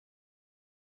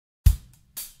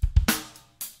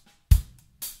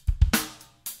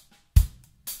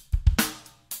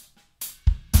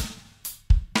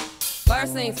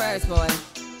First thing first, boy.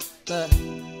 Look,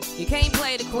 you can't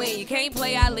play the queen, you can't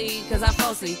play our lead, cause I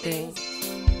foresee things.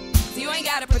 So you ain't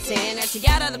gotta pretend that you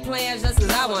got other plans just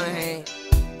cause I wanna hang.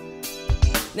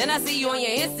 Then I see you on your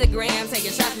Instagram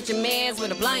taking shots with your mans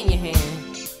with a blunt in your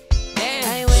hand. Damn,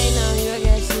 I ain't waiting on you, I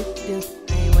got shit to do.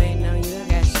 I ain't waiting on you, I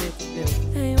got shit to do.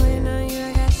 I ain't waiting on you,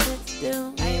 I got shit to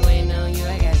do. I ain't waiting on you,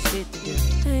 I got shit to do.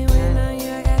 I ain't waiting on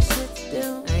you, I got shit to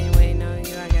do. I ain't waiting on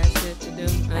you, I got shit to do.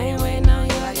 I ain't waiting on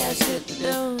you, I got shit to do.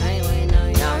 I ain't waiting on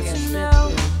you, I got shit to do.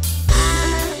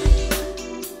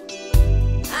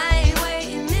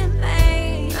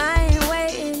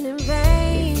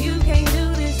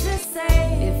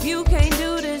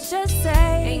 Just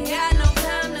say, ain't got no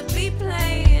time to be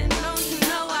playing. Don't you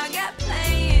know I got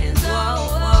plans?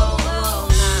 Whoa, now.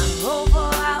 Whole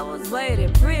 4 hours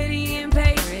waiting, pretty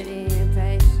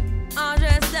impatient. All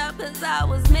dressed up cause I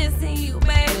was missing you,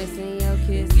 baby. Missing your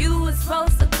kiss. You was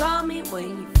supposed to call me when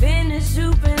you finished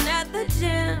hooping at the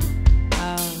gym.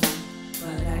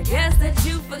 But I guess that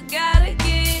you forgot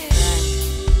again.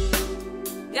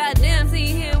 Goddamn, see,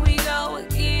 here we go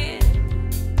again.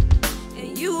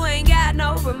 And you ain't got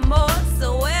no remorse,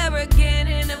 so arrogant,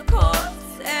 and of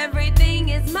course everything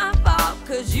is my fault,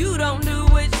 cause you don't do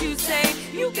what you say.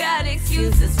 You got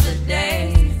excuses for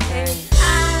days. And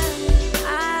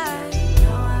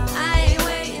I ain't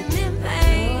waiting in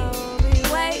vain.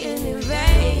 Waiting in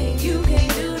vain. You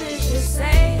can't do this, just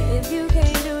say it. If you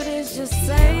can't do this, just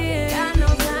say it. Got no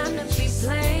time to be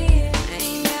playing.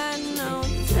 Ain't got no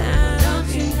time, don't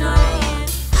you know?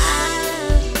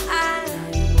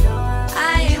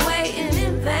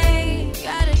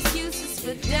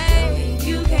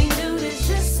 You can't do this,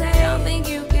 just say. Don't think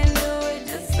you can do it,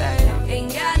 just say.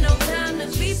 Ain't got no time to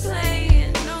be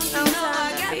playing. Don't you know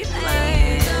I got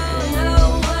plans? I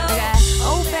got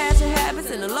old-fashioned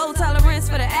habits and a low tolerance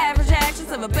for the average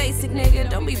actions of a basic nigga.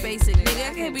 Don't be basic,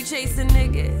 nigga. I can't be chasing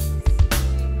niggas.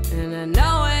 And I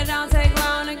know it don't take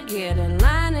long to get in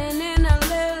line and in a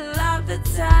little off the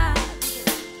top.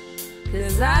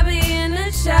 Cause I be in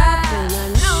the shop and I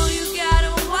know you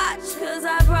gotta watch, cause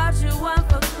I brought you one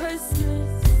for Christmas.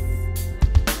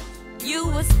 You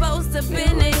were supposed to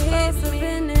been to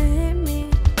hit me,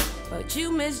 but you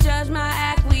misjudged my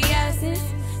acquiescence.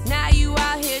 Now you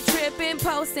out here tripping,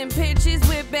 posting pictures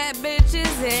with bad bitches,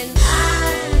 and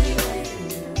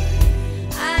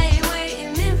I ain't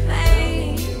waiting in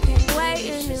vain.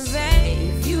 Waiting in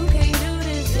vain. If you can't do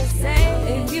this, just say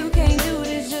it. If you can't do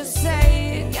this, just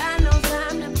say it. Got no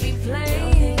time to be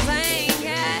playing. Ain't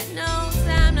got no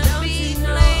time to be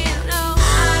playing. No, I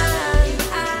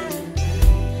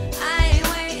ain't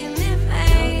waiting in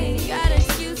vain. Got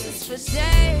excuses for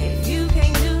days. If you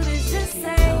can't do this, just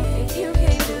say it. If you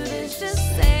can't do this, just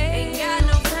say it. Ain't got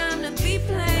no time to be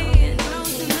playing.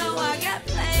 Don't you know I got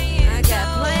plans? I got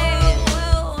plans.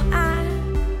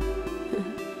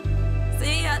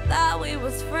 See, I thought we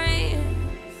was friends.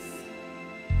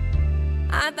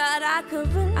 I thought I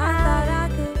could rely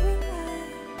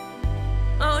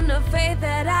on the faith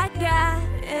that I got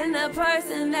in the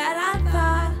person that I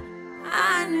thought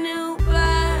I knew,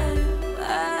 but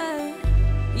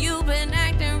you've been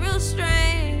acting real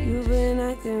strange.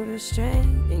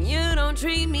 And you don't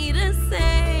treat me the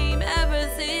same ever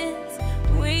since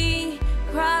we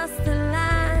crossed the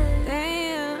line.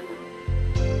 Damn.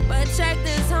 But check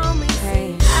this, homie.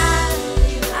 Hey.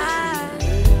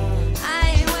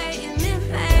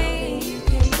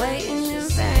 Waiting in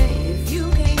vain. If you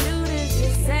can't do this,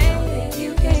 just say it. If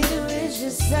you can't do this,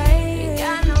 just say it. Ain't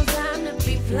got no time to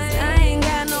be playing. I ain't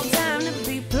got no time to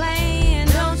be playing.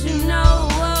 Don't you know?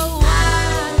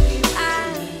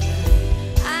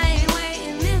 I ain't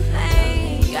waiting in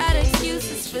vain. Got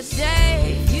excuses for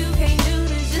days. If you can't do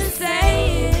this, just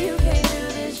say it. If you can't do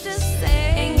this, just say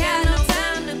it. Ain't got no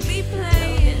time to be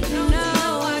playing. Don't you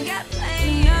know I got plans?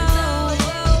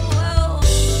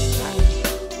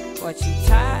 What, you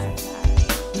tired?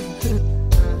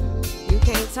 You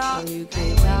can't talk. You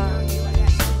can't talk.